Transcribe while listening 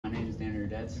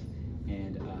Roodettes,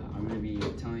 and I'm going to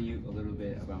be telling you a little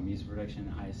bit about music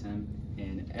production at ISM.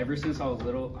 And ever since I was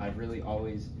little, I've really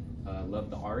always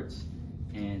loved the arts,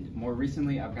 and more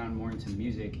recently I've gotten more into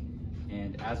music.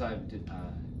 And as I've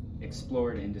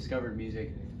explored and discovered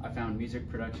music, I found music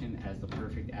production as the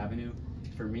perfect avenue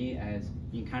for me, as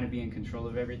you can kind of be in control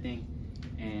of everything,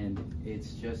 and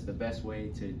it's just the best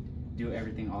way to do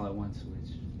everything all at once,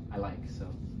 which I like. So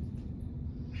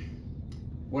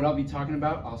what I'll be talking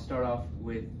about, I'll start off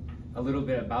with a little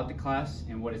bit about the class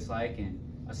and what it's like and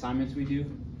assignments we do,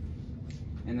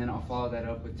 and then I'll follow that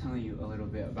up with telling you a little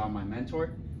bit about my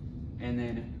mentor, and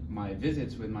then my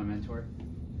visits with my mentor,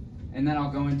 and then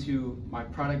I'll go into my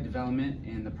product development.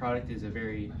 And the product is a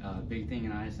very big thing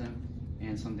in ISM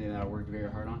and something that I worked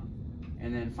very hard on.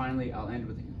 And then finally I'll end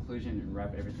with a conclusion and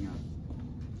wrap everything up.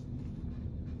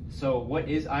 So what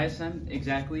is ISM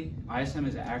exactly? ISM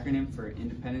is an acronym for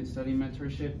Independent Study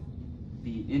Mentorship.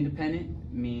 The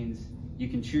independent means you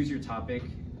can choose your topic,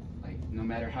 like no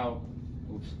matter how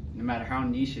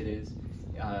niche it is.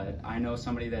 I know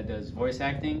somebody that does voice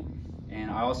acting, and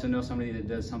I also know somebody that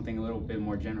does something a little bit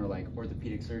more general, like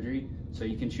orthopedic surgery. So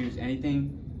you can choose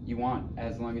anything you want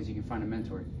as long as you can find a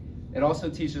mentor. It also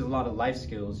teaches a lot of life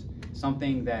skills,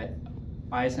 something that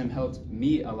ISM helped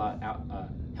me a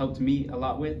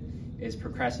lot with is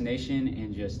procrastination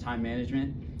and just time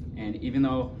management. And even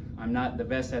though I'm not the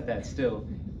best at that still,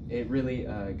 it really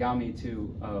got me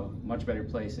to a much better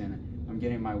place, and I'm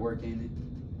getting my work in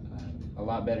a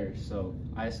lot better. So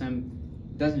ISM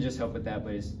doesn't just help with that,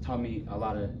 but it's taught me a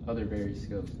lot of other various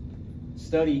skills.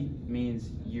 Study means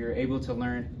you're able to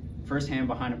learn firsthand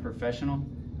behind a professional.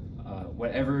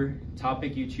 Whatever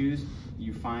topic you choose,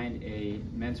 you find a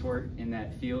mentor in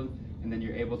that field, and then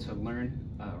you're able to learn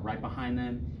right behind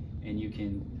them, and you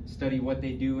can study what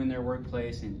they do in their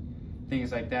workplace and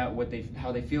things like that,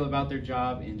 how they feel about their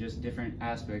job, and just different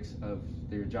aspects of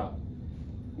their job.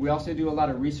 We also do a lot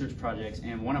of research projects,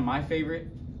 and one of my favorite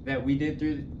that we did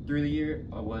through the year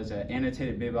was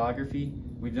annotated bibliography.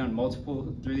 We've done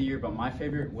multiple through the year, but my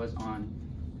favorite was on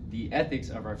the ethics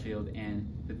of our field. And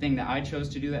the thing that I chose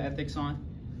to do the ethics on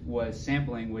was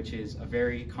sampling, which is a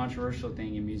very controversial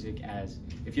thing in music, as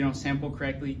if you don't sample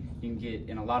correctly, you can get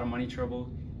in a lot of money trouble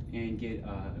and get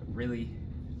a really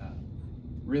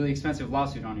expensive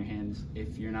lawsuit on your hands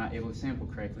if you're not able to sample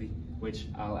correctly, which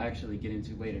I'll actually get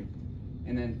into later.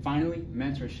 And then finally,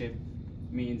 mentorship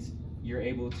means you're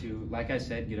able to, like I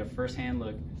said, get a first-hand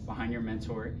look behind your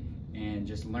mentor and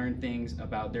just learn things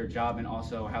about their job and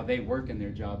also how they work in their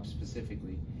job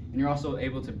specifically. And you're also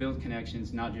able to build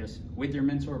connections, not just with your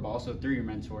mentor, but also through your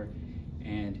mentor,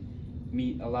 and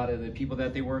meet a lot of the people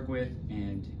that they work with,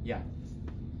 and yeah.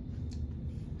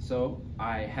 So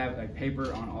I have a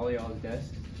paper on all y'all's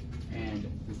desks,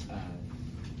 and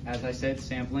as I said,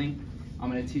 sampling. I'm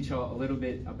gonna teach y'all a little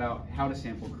bit about how to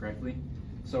sample correctly.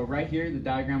 So right here, the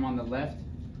diagram on the left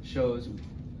shows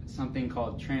something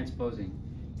called transposing.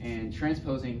 And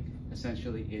transposing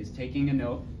essentially is taking a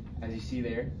note, as you see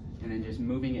there, and then just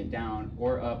moving it down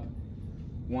or up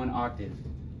one octave.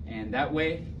 And that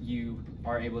way you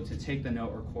are able to take the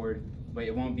note or chord, but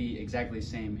it won't be exactly the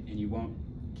same, and you won't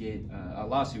get a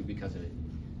lawsuit because of it.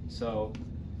 So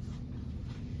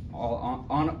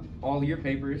on all your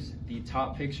papers, the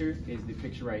top picture is the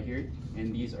picture right here,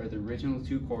 and these are the original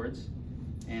two chords.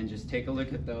 And just take a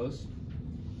look at those,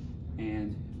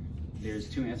 and there's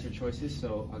two answer choices,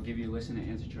 so I'll give you a listen to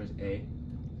answer choice A.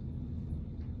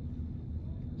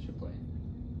 It should play.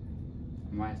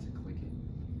 I might have to click it.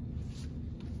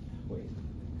 Wait.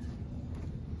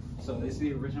 So this is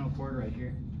the original chord right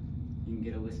here. You can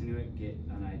get a listen to it, get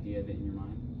an idea of it in your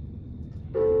mind.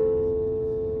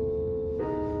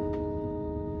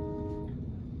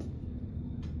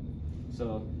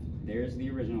 So there's the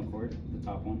original chord, the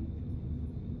top one.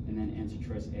 And then answer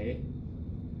choice A,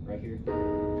 right here.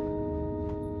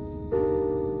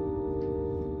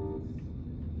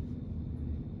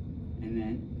 And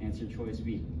then answer choice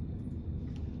B.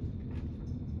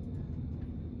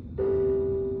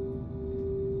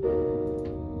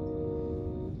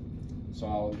 So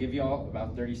I'll give y'all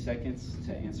about 30 seconds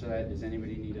to answer that. Does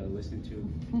anybody need to listen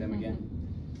to them again?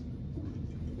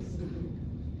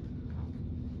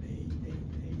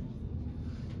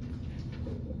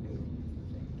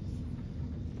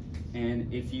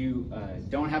 And if you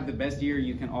don't have the best ear,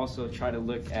 you can also try to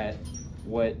look at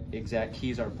what exact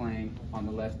keys are playing on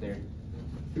the left there.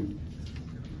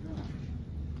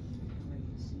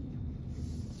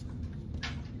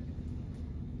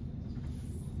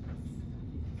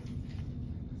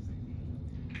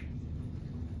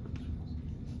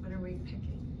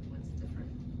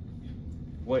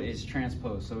 what is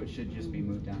transposed, so it should just be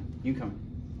moved down. You can come.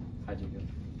 How'd you go?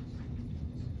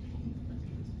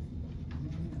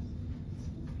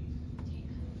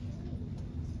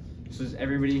 So does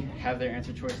everybody have their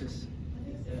answer choices?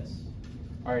 Yes.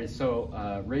 All right,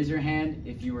 so raise your hand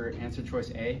if you were answer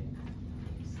choice A.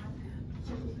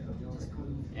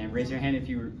 And raise your hand if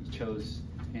you chose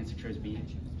answer choice B.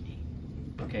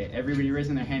 Okay, everybody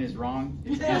raising their hand is wrong.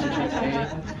 It's answer choice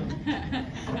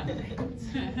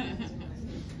A.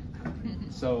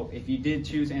 So if you did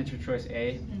choose answer choice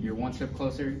A, you're one step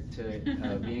closer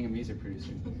to being a music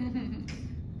producer.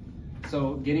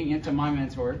 So getting into my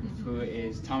mentor, who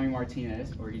is Tommy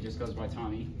Martinez, or he just goes by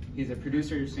Tommy. He's a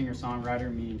producer, singer,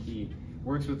 songwriter, meaning he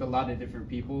works with a lot of different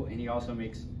people, and he also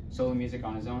makes solo music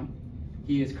on his own.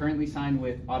 He is currently signed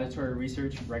with Auditory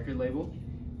Research record label,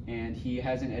 and he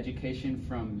has an education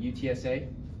from UTSA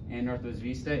and Northwest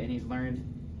Vista, and he's learned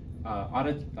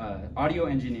audio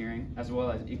engineering as well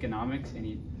as economics, and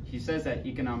he says that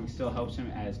economics still helps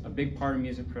him, as a big part of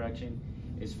music production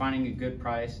is finding a good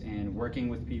price and working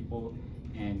with people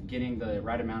and getting the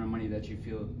right amount of money that you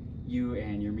feel you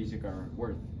and your music are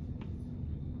worth.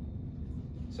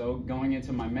 So going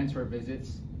into my mentor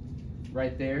visits,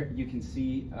 right there you can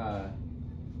see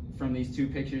from these two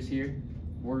pictures here,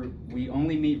 we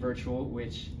only meet virtual,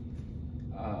 which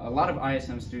a lot of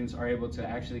ISM students are able to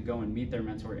actually go and meet their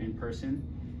mentor in person.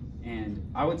 And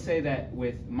I would say that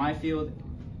with my field,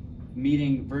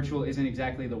 meeting virtual isn't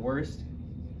exactly the worst,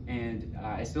 and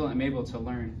I still am able to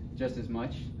learn just as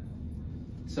much.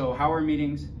 So how our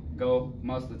meetings go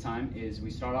most of the time is we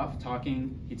start off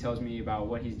talking. He tells me about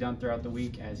what he's done throughout the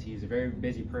week, as he's a very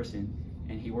busy person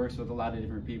and he works with a lot of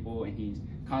different people and he's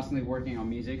constantly working on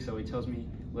music. So he tells me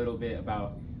a little bit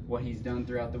about what he's done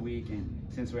throughout the week, and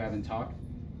since we haven't talked.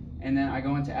 And then I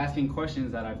go into asking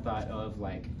questions that I've thought of,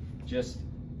 like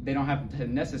they don't have to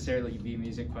necessarily be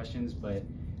music questions, but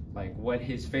like what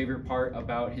his favorite part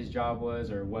about his job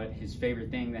was, or what his favorite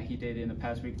thing that he did in the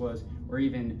past week was, or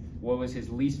even what was his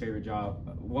least favorite job,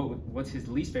 what's his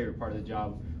least favorite part of the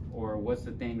job, or what's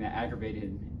the thing that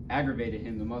aggravated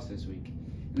him the most this week.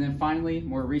 And then finally,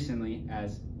 more recently,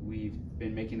 as we've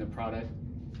been making the product,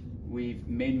 we've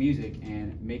made music,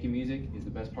 and making music is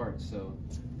the best part. So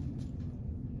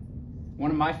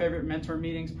one of my favorite mentor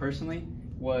meetings personally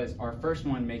was our first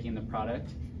one making the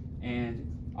product. And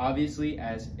obviously,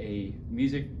 as a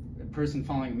person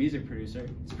following a music producer,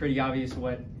 it's pretty obvious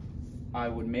what I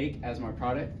would make as my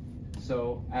product.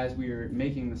 So as we were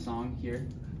making the song here,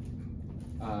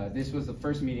 this was the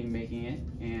first meeting making it,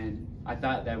 and I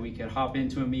thought that we could hop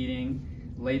into a meeting,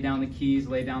 lay down the keys,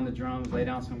 lay down the drums, lay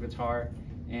down some guitar,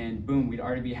 and boom, we'd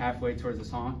already be halfway towards the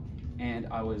song. And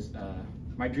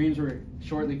my dreams were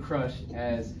shortly crushed,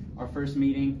 as our first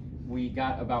meeting, we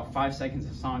got about 5 seconds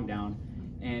of song down.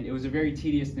 And it was a very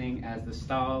tedious thing, as the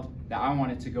style that I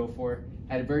wanted to go for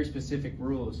had very specific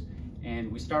rules.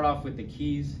 And we start off with the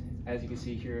keys, as you can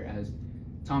see here, as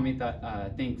Tommy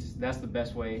thinks that's the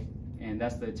best way, and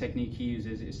that's the technique he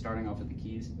uses, is starting off with the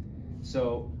keys.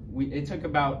 So it took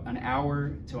about an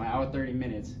hour to an hour 30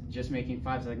 minutes just making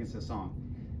 5 seconds of song.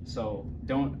 So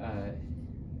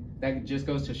that just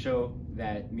goes to show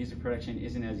that music production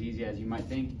isn't as easy as you might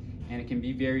think, and it can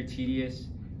be very tedious,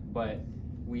 but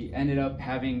we ended up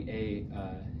having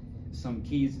some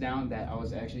keys down that I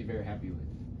was actually very happy with.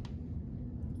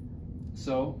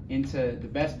 So into the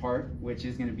best part, which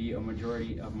is going to be a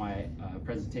majority of my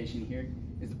presentation here,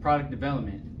 is the product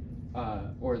development,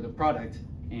 or the product.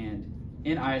 And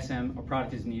in ISM, a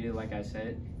product is needed, like I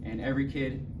said, and every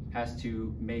kid has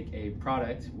to make a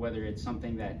product, whether it's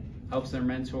something that helps their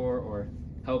mentor or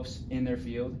helps in their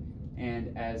field.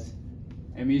 And as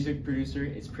a music producer,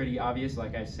 it's pretty obvious,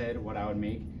 like I said, what I would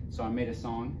make. So I made a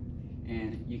song,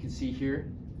 and you can see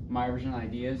here my original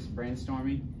ideas,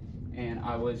 brainstorming, and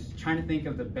I was trying to think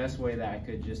of the best way that I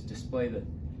could just display the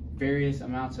various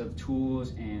amounts of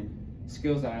tools and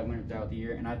skills that I learned throughout the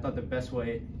year. And I thought the best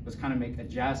way was kind of make a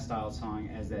jazz style song,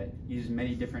 as that uses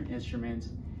many different instruments,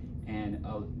 and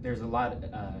there's a lot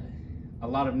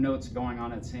of notes going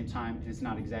on at the same time, and it's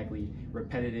not exactly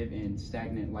repetitive and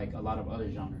stagnant like a lot of other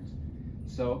genres.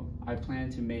 So I plan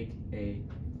to make a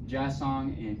jazz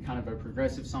song and kind of a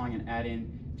progressive song, and add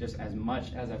in just as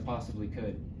much as I possibly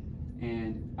could.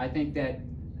 And I think that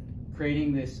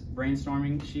creating this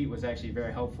brainstorming sheet was actually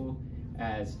very helpful,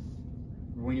 as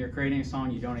when you're creating a song,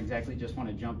 you don't exactly just want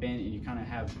to jump in, and you kind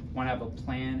of want to have a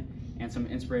plan and some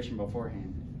inspiration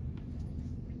beforehand.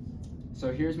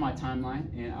 So here's my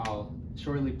timeline, and I'll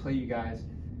shortly play you guys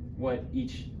what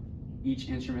each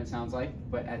instrument sounds like.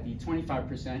 But at the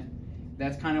 25%,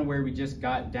 that's kind of where we just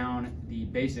got down the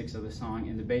basics of the song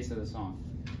and the base of the song.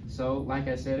 So like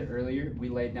I said earlier, we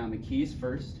laid down the keys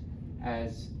first,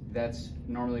 as that's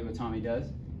normally what Tommy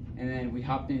does. And then we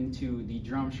hopped into the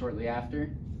drum shortly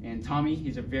after. And Tommy,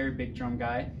 he's a very big drum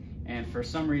guy. And for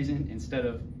some reason, instead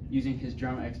of using his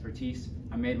drum expertise,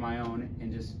 I made my own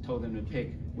and just told him to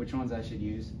pick which ones I should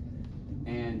use.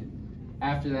 And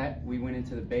after that, we went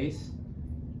into the bass.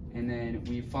 And then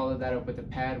we followed that up with the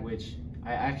pad, which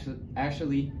I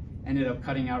actually ended up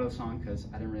cutting out of the song because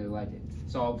I didn't really like it.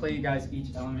 So I'll play you guys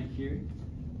each element here.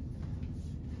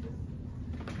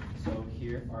 So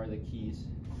here are the keys.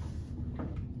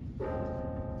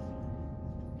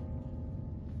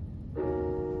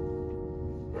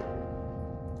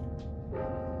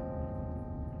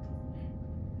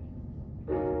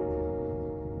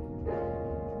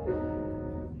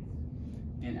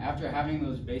 And after having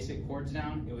those basic chords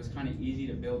down, it was kind of easy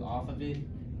to build off of it.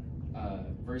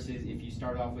 Versus if you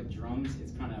start off with drums,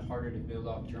 it's kind of harder to build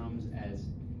off drums, as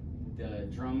the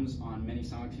drums on many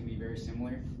songs can be very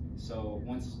similar. So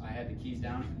once I had the keys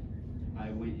down,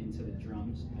 I went into the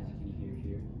drums, as you can hear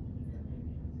here.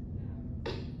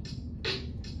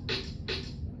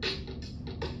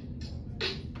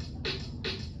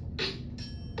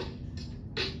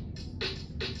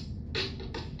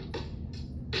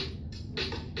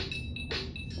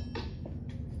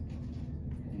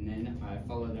 And then I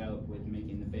followed out with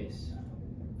making the bass.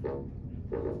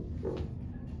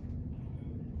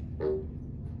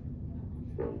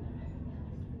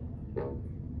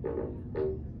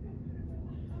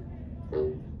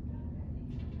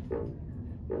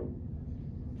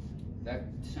 That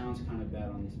sounds kind of bad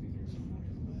on these speakers, so I'm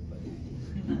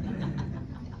not gonna lie, but.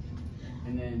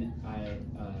 And then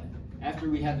after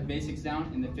we had the basics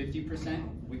down in the 50%,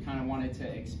 we kind of wanted to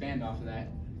expand off of that.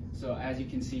 So as you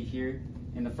can see here,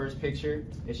 in the first picture,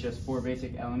 it's just 4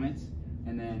 basic elements.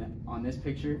 And then on this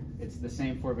picture, it's the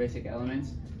same 4 basic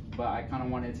elements, but I kind of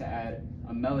wanted to add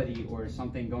a melody or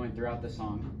something going throughout the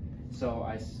song. So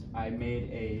I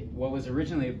made what was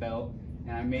originally a bell,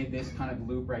 and I made this kind of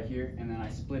loop right here, and then I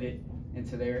split it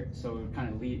into there so it would kind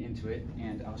of lead into it,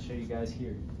 and I'll show you guys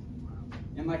here.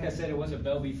 And like I said, it was a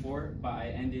bell before, but I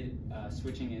ended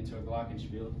switching into a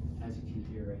glockenspiel, as you can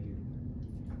hear right here.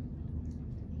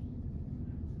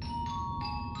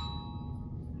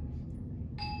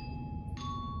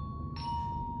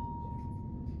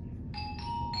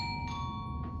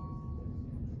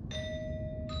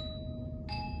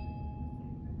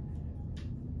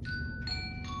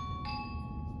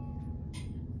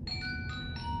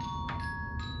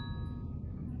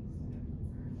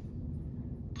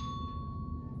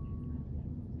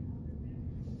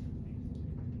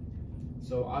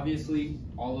 So obviously,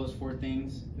 all those 4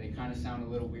 things, they kind of sound a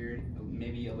little weird,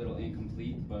 maybe a little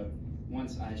incomplete, but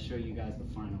once I show you guys the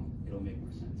final, it'll make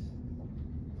more sense.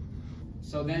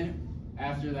 So then,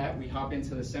 after that, we hop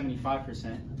into the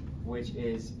 75%, which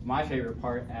is my favorite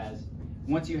part, as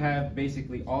once you have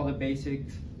basically all the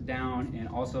basics down, and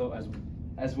also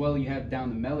as well you have down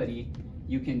the melody,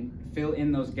 you can fill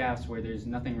in those gaps where there's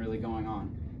nothing really going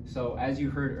on. So as you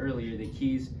heard earlier, the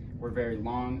keys were very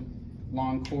long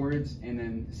chords, and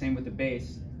then same with the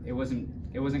bass. It wasn't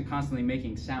constantly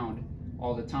making sound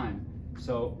all the time.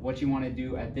 So what you want to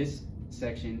do at this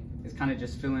section is kind of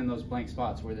just fill in those blank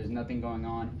spots where there's nothing going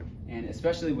on. And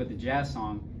especially with the jazz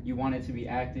song, you want it to be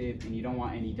active, and you don't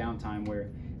want any downtime where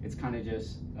it's kind of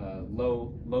just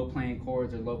low playing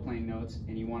chords or low playing notes,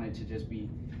 and you want it to just be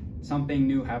something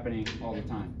new happening all the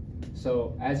time.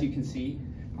 So as you can see,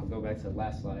 I'll go back to the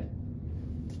last slide.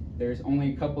 There's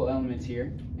only a couple elements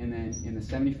here, and then in the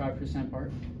 75%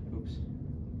 part,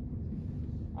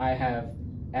 I have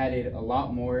added a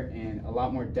lot more and a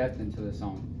lot more depth into the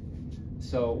song.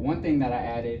 So one thing that I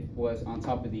added was on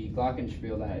top of the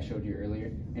glockenspiel that I showed you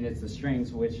earlier, and it's the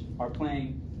strings, which are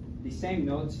playing the same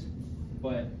notes,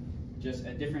 but just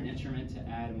a different instrument to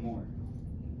add more.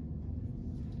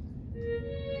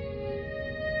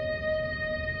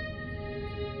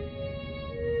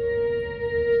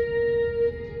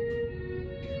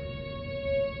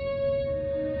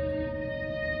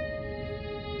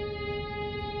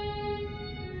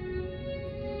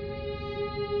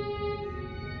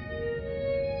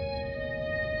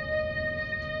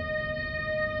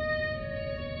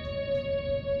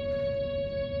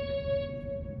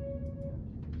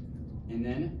 And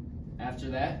then after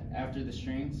that, after the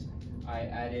strings, I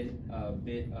added a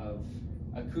bit of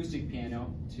acoustic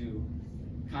piano to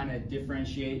kind of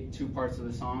differentiate 2 parts of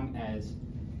the song.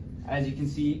 As you can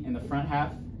see in the front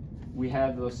half, we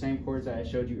have those same chords that I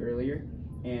showed you earlier,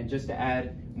 and just to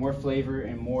add more flavor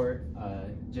and more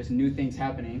just new things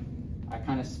happening, I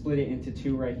kind of split it into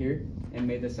 2 right here and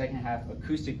made the second half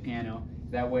acoustic piano.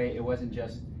 That way it wasn't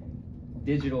just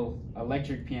digital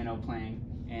electric piano playing,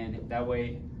 and that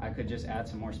way I could just add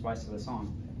some more spice to the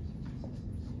song.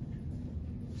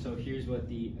 So here's what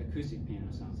the acoustic piano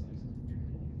sounds like.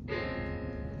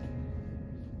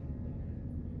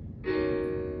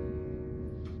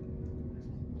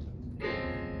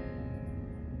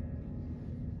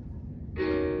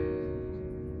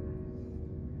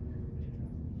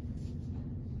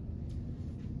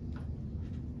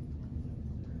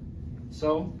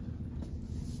 So,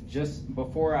 just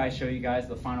before I show you guys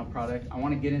the final product, I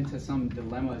want to get into some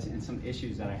dilemmas and some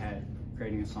issues that I had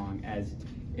creating a song, as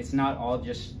it's not all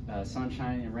just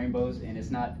sunshine and rainbows, and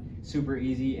it's not super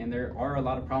easy, and there are a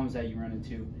lot of problems that you run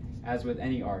into, as with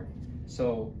any art.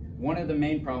 So one of the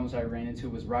main problems I ran into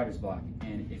was writer's block,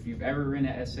 and if you've ever written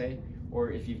an essay,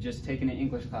 or if you've just taken an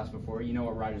English class before, you know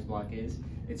what writer's block is.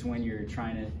 It's when you're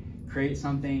trying to create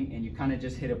something and you kind of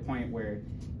just hit a point where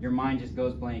your mind just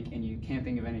goes blank and you can't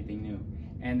think of anything new.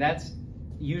 And that's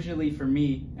usually for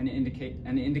me an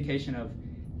indication of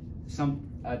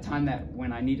a time that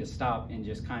when I need to stop and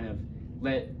just kind of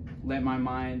let my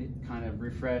mind kind of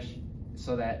refresh,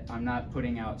 so that I'm not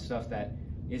putting out stuff that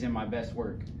isn't my best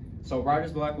work. So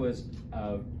writer's block was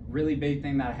a really big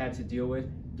thing that I had to deal with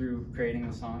through creating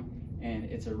the song, and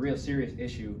it's a real serious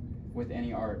issue with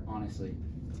any art, honestly.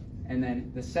 And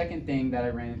then the second thing that I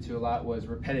ran into a lot was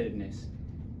repetitiveness.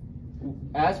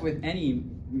 As with any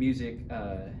music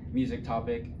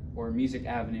topic or music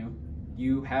avenue,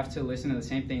 you have to listen to the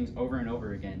same things over and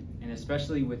over again. And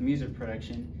especially with music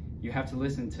production, you have to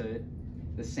listen to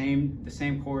the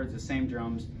same chords, the same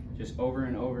drums, just over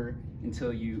and over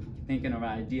until you think of an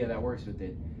idea that works with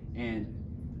it. And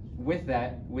with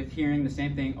that, with hearing the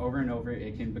same thing over and over,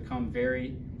 it can become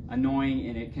very annoying,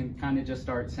 and it can kind of just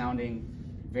start sounding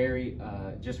very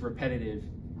just repetitive.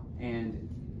 And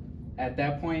at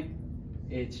that point,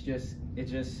 it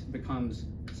just becomes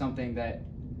something that,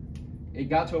 it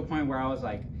got to a point where I was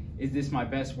like, is this my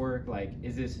best work? Like,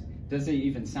 does it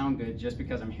even sound good just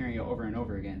because I'm hearing it over and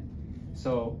over again?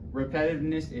 So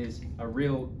repetitiveness is a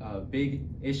real big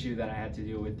issue that I had to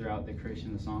deal with throughout the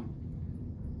creation of the song.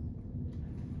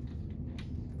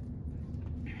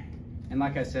 And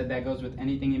like I said, that goes with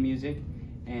anything in music,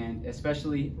 and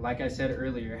especially, like I said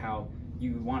earlier, how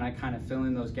you want to kind of fill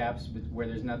in those gaps where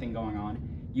there's nothing going on.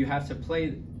 You have to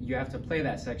play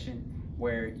that section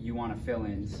where you want to fill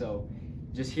in. So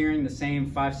just hearing the same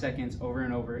 5 seconds over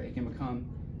and over, it can become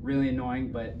really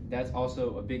annoying, but that's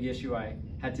also a big issue I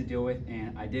had to deal with,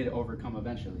 and I did overcome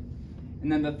eventually. And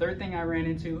then the third thing I ran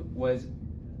into was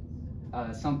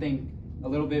something a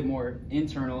little bit more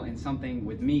internal, and something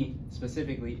with me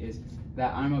specifically, is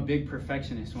that I'm a big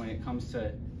perfectionist when it comes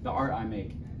to the art I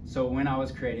make. So when I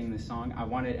was creating this song, I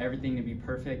wanted everything to be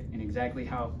perfect and exactly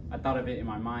how I thought of it in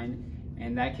my mind,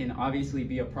 and that can obviously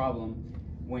be a problem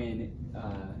when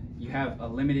you have a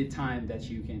limited time that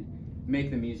you can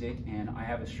make the music, and I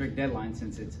have a strict deadline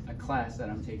since it's a class that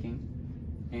I'm taking.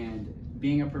 And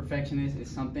being a perfectionist is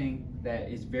something that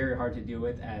is very hard to deal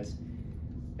with,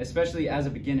 especially as a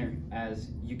beginner, as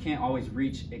you can't always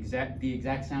reach the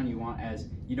exact sound you want, as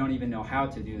you don't even know how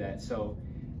to do that. So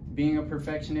being a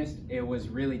perfectionist, it was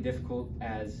really difficult,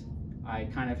 as I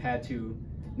kind of had to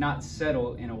not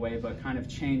settle in a way, but kind of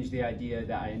change the idea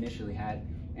that I initially had,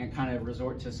 and kind of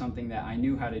resort to something that I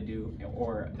knew how to do,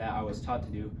 or that I was taught to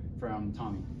do from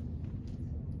Tommy.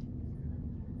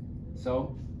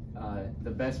 So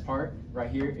the best part right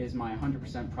here is my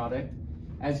 100% product.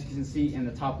 As you can see in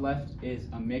the top left is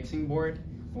a mixing board.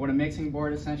 What a mixing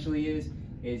board essentially is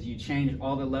you change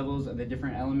all the levels of the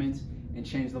different elements, and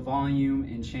change the volume,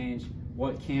 and change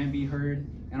what can be heard,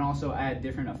 and also add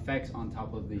different effects on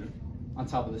top of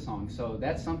the song. So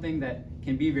that's something that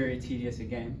can be very tedious.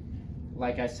 Again,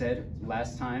 like I said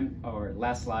last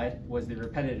slide was the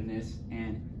repetitiveness,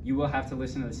 and you will have to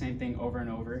listen to the same thing over and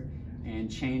over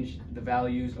and change the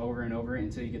values over and over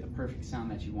until you get the perfect sound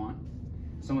that you want.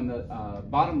 So in the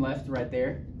bottom left right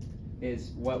there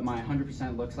is what my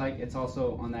 100% looks like. It's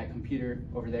also on that computer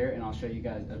over there, and I'll show you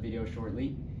guys a video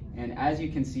shortly. And as you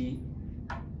can see,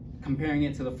 comparing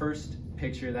it to the first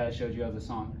picture that I showed you of the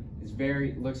song,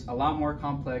 looks a lot more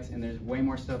complex, and there's way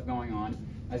more stuff going on.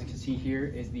 As you can see, here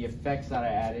is the effects that I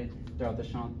added throughout the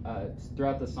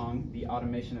song, the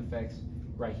automation effects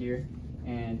right here.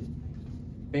 And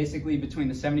basically between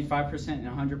the 75% and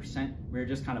 100%, we were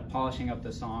just kind of polishing up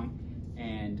the song.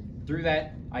 And through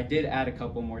that, I did add a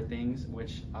couple more things,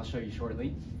 which I'll show you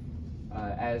shortly.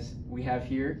 As we have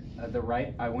here, the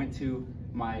right, I went to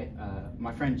my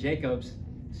friend Jacob's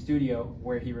studio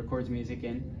where he records music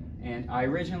in, and I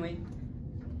originally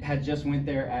had just went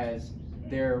there as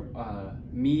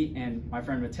me and my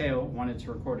friend Mateo wanted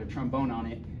to record a trombone on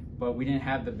it, but we didn't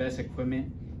have the best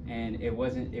equipment, and it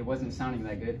wasn't sounding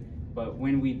that good. But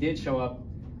when we did show up,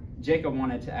 Jacob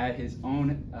wanted to add his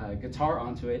own guitar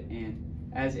onto it, and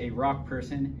as a rock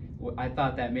person, I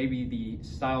thought that maybe the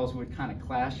styles would kind of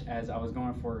clash, as I was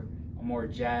going for a more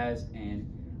jazz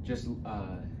and just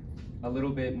a little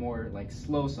bit more like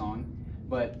slow song.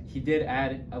 But he did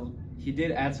add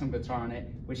some guitar on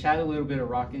it, which had a little bit of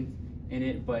rock in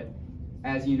it. But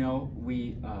as you know,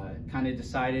 we kind of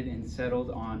decided and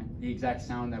settled on the exact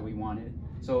sound that we wanted.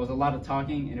 So it was a lot of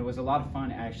talking, and it was a lot of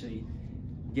fun actually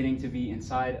getting to be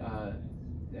inside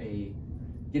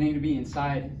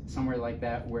somewhere like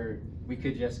that, where we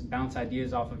could just bounce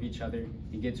ideas off of each other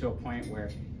and get to a point where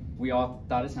we all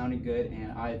thought it sounded good,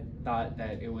 and I thought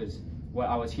that it was what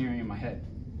I was hearing in my head.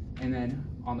 And then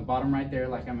on the bottom right there,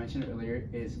 like I mentioned earlier,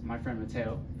 is my friend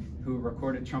Mateo, who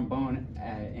recorded trombone,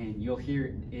 and you'll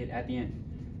hear it at the end.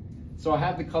 So I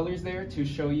have the colors there to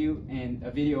show you, and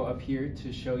a video up here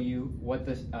to show you what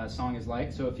the song is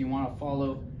like. So if you want to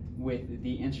follow with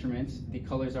the instruments, the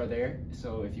colors are there.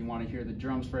 So if you want to hear the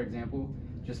drums, for example,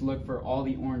 just look for all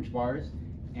the orange bars,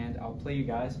 and I'll play you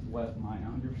guys what my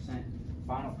 100%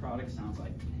 final product sounds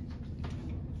like.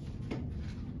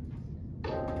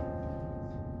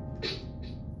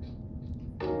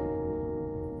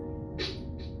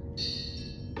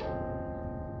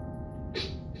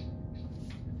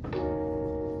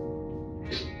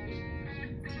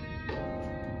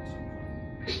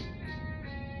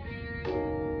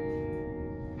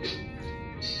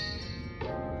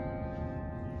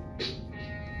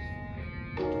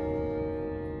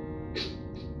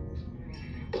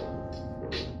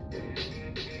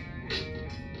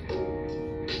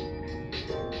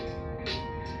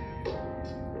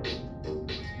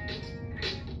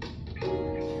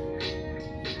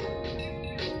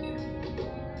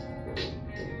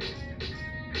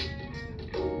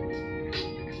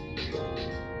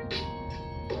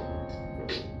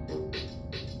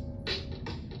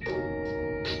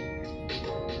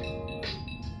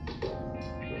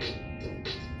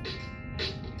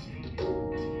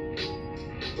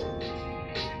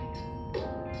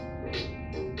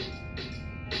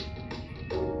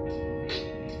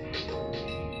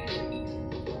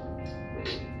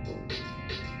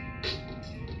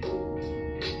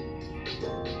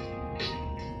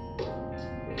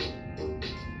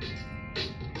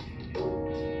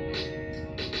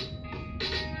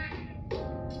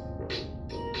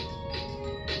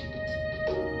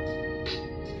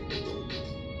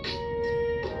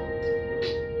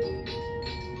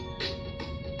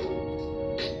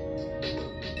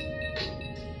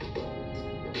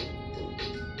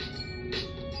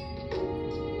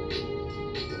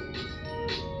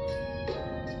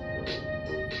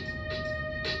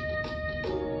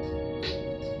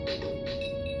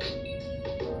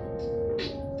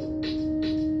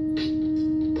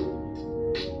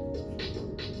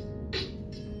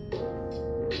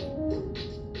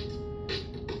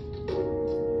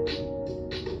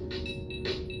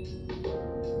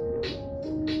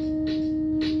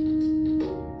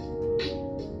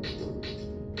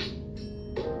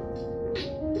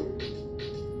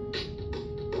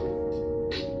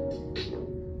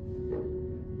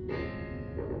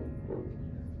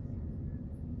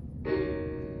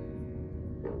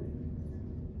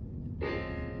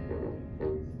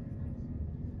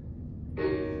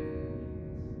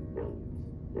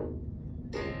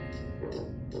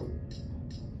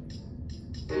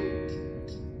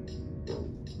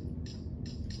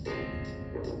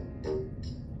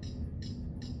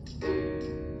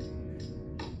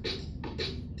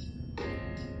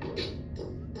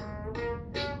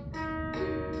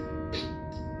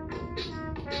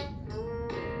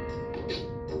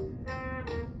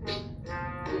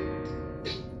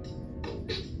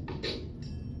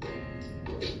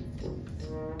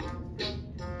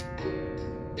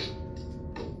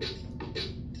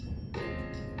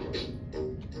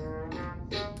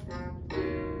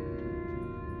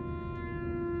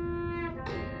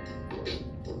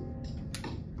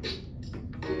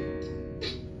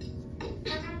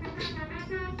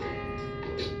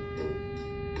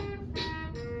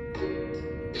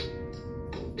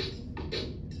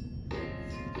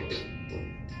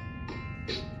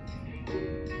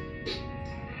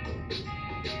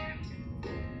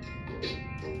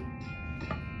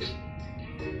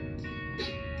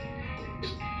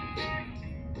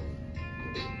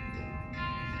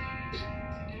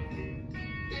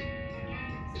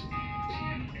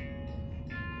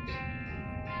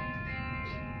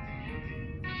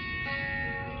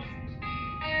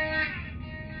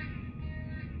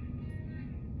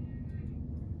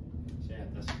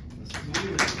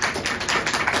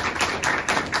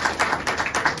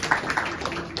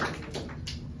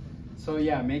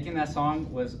 yeah, making that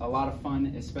song was a lot of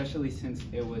fun, especially since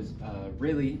it was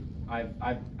really,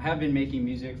 I have been making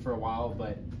music for a while,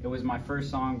 but it was my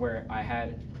first song where I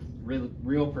had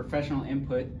real professional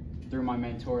input through my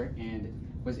mentor and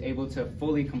was able to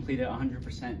fully complete it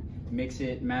 100%, mix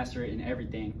it, master it, and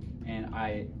everything. And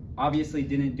I obviously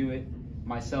didn't do it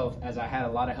myself, as I had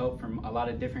a lot of help from a lot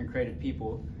of different creative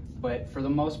people, but for the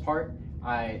most part,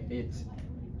 it's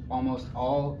almost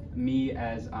all me,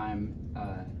 as I'm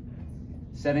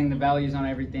setting the values on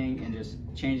everything and just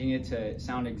changing it to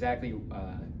sound exactly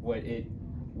what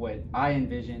I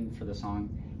envisioned for the song.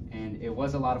 And it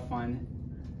was a lot of fun,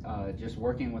 just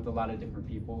working with a lot of different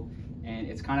people, and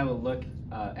it's kind of a look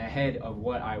ahead of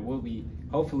what I will be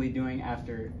hopefully doing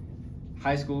after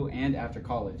high school and after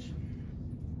college.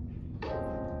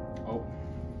 Oh.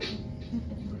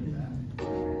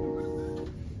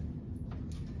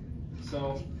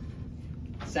 So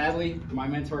sadly, my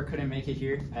mentor couldn't make it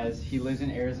here as he lives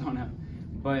in Arizona,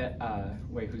 but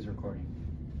wait, who's recording?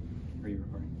 Are you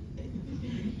recording?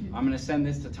 I'm gonna send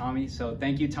this to Tommy. So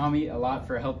thank you, Tommy, a lot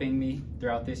for helping me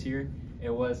throughout this year. It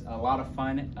was a lot of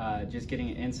fun, just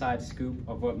getting an inside scoop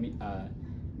of what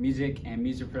music and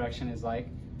music production is like.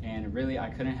 And really, I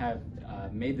couldn't have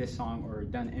made this song or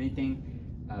done anything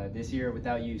this year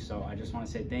without you. So I just want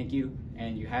to say thank you,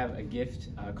 and you have a gift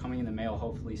coming in the mail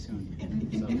hopefully soon.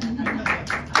 So,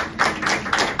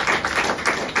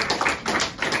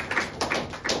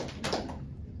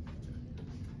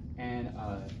 and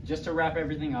just to wrap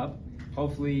everything up,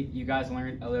 hopefully you guys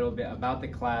learned a little bit about the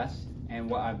class and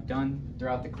what I've done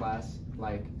throughout the class,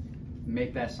 like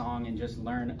make that song and just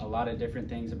learn a lot of different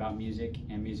things about music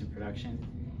and music production.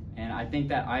 And I think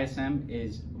that ISM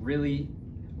is really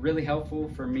helpful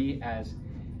for me, as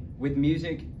with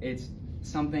music, it's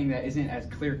something that isn't as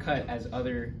clear cut as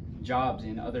other jobs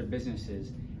and other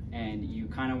businesses. And you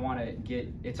kind of want to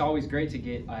it's always great to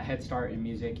get a head start in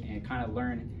music and kind of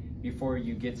learn before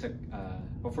you get to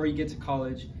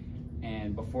college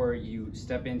and before you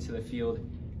step into the field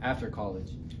after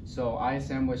college. So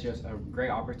ISM was just a great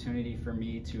opportunity for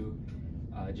me to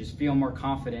just feel more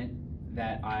confident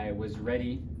that I was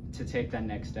ready to take that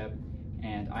next step.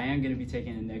 And I am going to be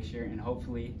taking it next year, and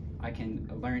hopefully I can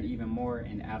learn even more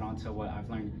and add on to what I've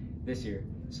learned this year.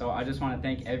 So I just want to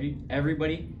thank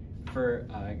everybody for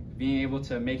being able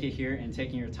to make it here and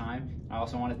taking your time. I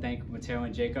also want to thank Mateo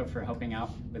and Jacob for helping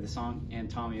out with the song, and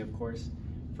Tommy, of course,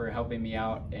 for helping me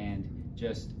out and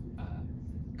just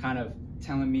kind of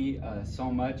telling me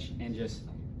so much and just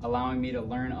allowing me to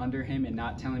learn under him and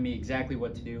not telling me exactly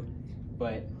what to do,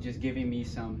 but just giving me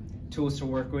some tools to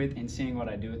work with and seeing what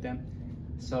I do with them.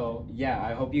 So yeah,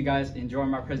 I hope you guys enjoy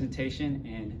my presentation,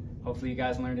 and hopefully you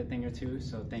guys learned a thing or two.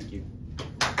 So thank you.